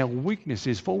helps in our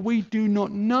weaknesses, for we do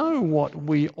not know what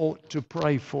we ought to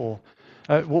pray for,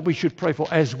 what we should pray for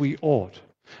as we ought.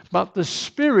 But the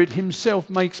Spirit himself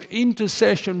makes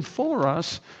intercession for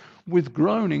us with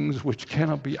groanings which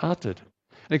cannot be uttered.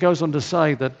 And it goes on to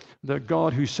say that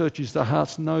God who searches the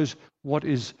hearts knows what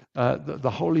is,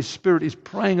 the Holy Spirit is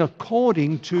praying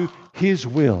according to his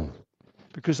will.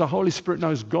 Because the Holy Spirit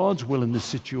knows God's will in this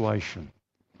situation.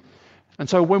 And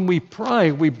so when we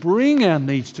pray, we bring our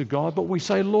needs to God, but we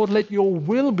say, Lord, let your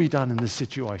will be done in this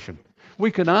situation. We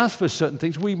can ask for certain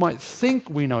things. We might think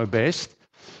we know best,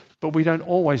 but we don't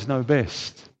always know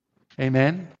best.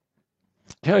 Amen?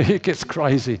 You know, it gets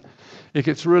crazy. It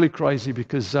gets really crazy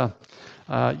because, I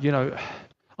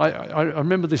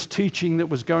remember this teaching that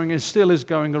was going, and still is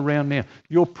going around now.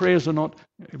 Your prayers are not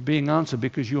being answered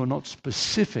because you are not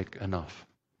specific enough.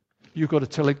 You've got to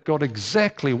tell God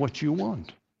exactly what you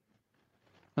want.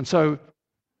 And so,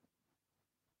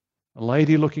 a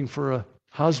lady looking for a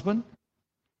husband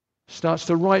starts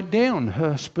to write down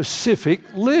her specific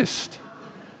list.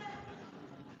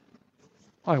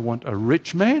 I want a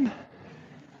rich man.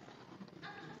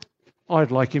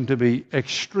 I'd like him to be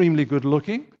extremely good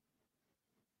looking,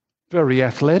 very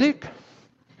athletic,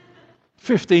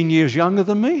 15 years younger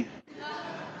than me,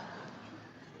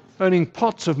 earning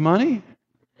pots of money,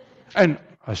 and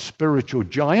a spiritual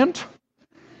giant.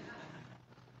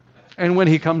 And when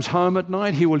he comes home at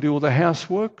night, he will do all the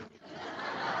housework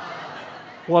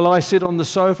while I sit on the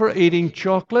sofa eating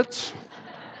chocolates,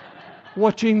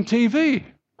 watching TV.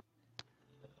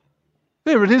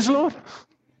 There it is, Lord.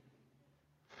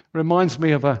 Reminds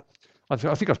me of I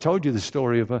think I've told you the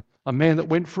story of a man that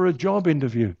went for a job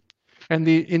interview. And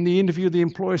in the interview, the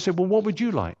employer said, well, what would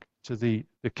you like? To the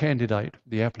candidate,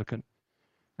 the applicant.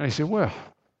 And he said, well,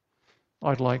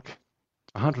 I'd like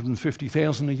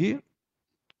 $150,000 a year.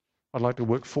 I'd like to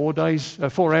work 4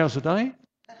 hours a day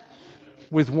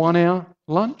with 1 hour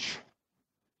lunch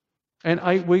and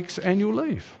 8 weeks annual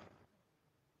leave.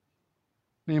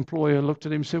 The employer looked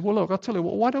at him and said, well, look, I'll tell you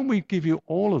what, why don't we give you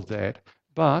all of that,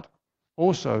 but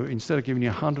also, instead of giving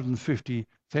you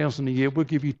 $150,000 a year, we'll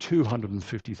give you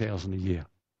 $250,000 a year.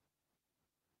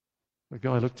 The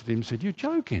guy looked at him and said, you're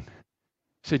joking.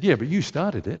 He said, yeah, but you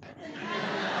started it.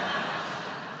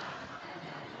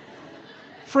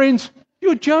 Friends,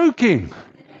 you're joking.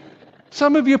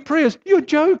 Some of your prayers, you're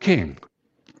joking.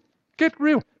 Get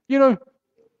real. You know,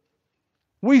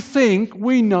 we think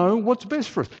we know what's best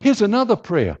for us. Here's another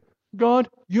prayer. God,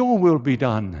 your will be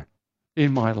done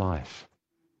in my life.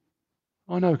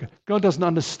 I know God doesn't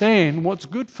understand what's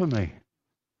good for me.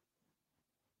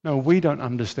 No, we don't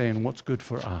understand what's good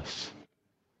for us.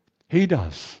 He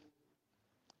does.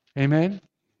 Amen?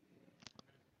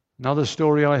 Another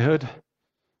story I heard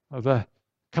of a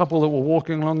couple that were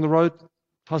walking along the road,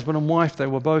 husband and wife, they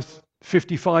were both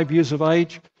 55 years of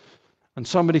age, and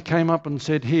somebody came up and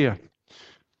said, here,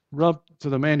 rub to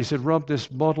the man, he said, rub this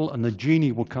bottle and the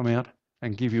genie will come out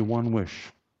and give you one wish.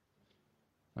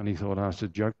 And he thought, oh, it's a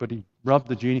joke, but he rubbed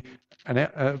the genie, and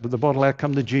with the bottle out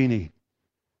come the genie.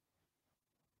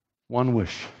 One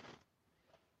wish.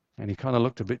 And he kind of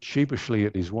looked a bit sheepishly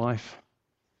at his wife.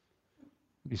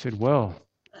 He said, well,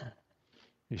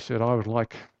 he said, I would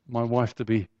like my wife to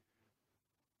be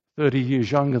 30 years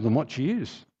younger than what she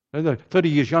is. 30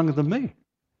 years younger than me.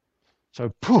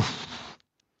 So, poof.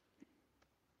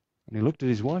 And he looked at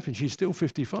his wife and she's still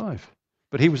 55.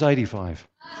 But he was 85.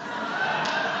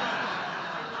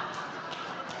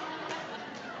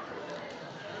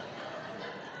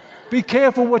 Be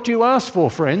careful what you ask for,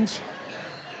 friends.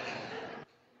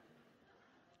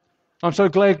 I'm so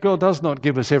glad God does not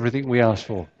give us everything we ask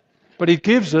for. But he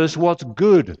gives us what's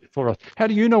good for us. How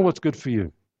do you know what's good for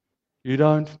you? You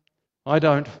don't. I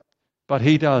don't. But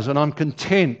he does. And I'm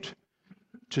content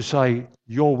to say,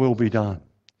 your will be done.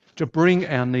 To bring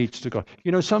our needs to God.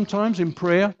 You know, sometimes in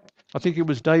prayer, I think it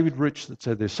was David Rich that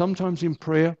said this, sometimes in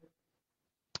prayer,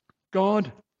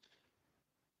 God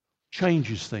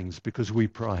changes things because we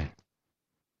pray.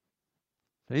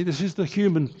 See, this is the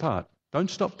human part. Don't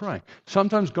stop praying.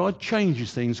 Sometimes God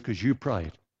changes things because you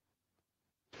prayed.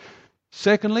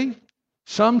 Secondly,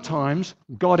 sometimes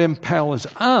God empowers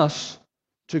us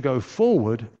to go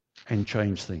forward and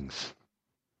change things.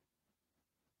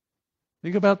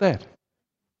 Think about that.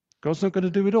 God's not going to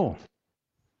do it all.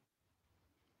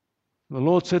 The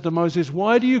Lord said to Moses,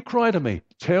 why do you cry to me?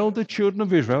 Tell the children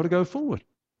of Israel to go forward.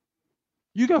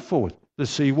 You go forward. The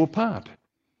sea will part.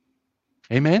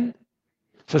 Amen?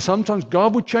 So sometimes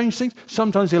God will change things.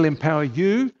 Sometimes He'll empower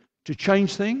you to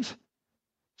change things.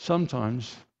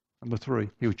 Sometimes, number 3,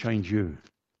 He'll change you.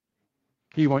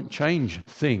 He won't change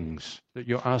things that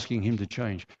you're asking Him to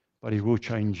change, but He will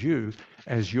change you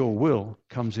as your will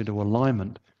comes into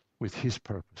alignment with His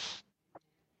purpose.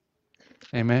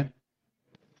 Amen?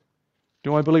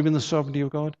 Do I believe in the sovereignty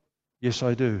of God? Yes,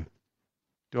 I do.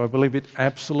 Do I believe it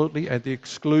absolutely at the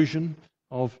exclusion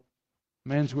of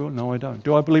man's will? No, I don't.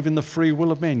 Do I believe in the free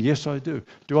will of man? Yes, I do.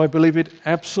 Do I believe it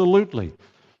absolutely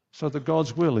so that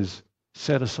God's will is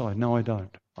set aside? No, I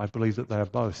don't. I believe that they are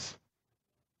both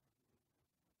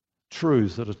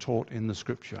truths that are taught in the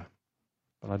Scripture.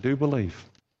 But I do believe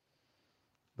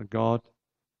that God's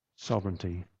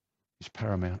sovereignty is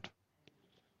paramount.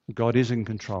 God is in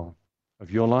control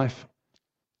of your life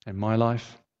and my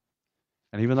life.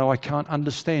 And even though I can't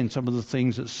understand some of the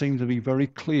things that seem to be very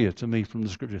clear to me from the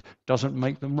Scriptures, doesn't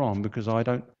make them wrong because I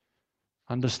don't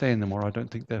understand them or I don't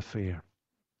think they're fair.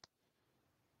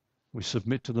 We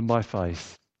submit to them by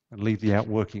faith and leave the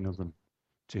outworking of them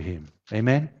to Him.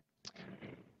 Amen?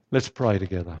 Let's pray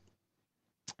together.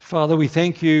 Father, we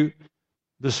thank You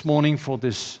this morning for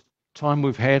this time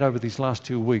we've had over these last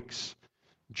 2 weeks,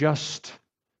 just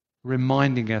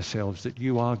reminding ourselves that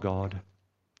You are God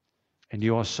and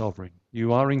You are sovereign.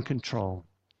 You are in control,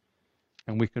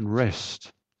 and we can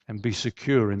rest and be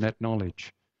secure in that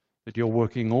knowledge that You're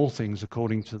working all things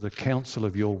according to the counsel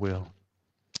of Your will.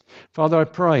 Father, I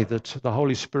pray that the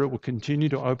Holy Spirit will continue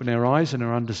to open our eyes and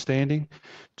our understanding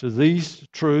to these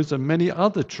truths and many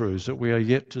other truths that we are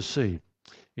yet to see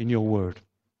in Your Word.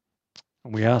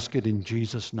 And we ask it in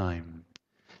Jesus' name.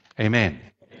 Amen.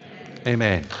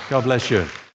 Amen. God bless you.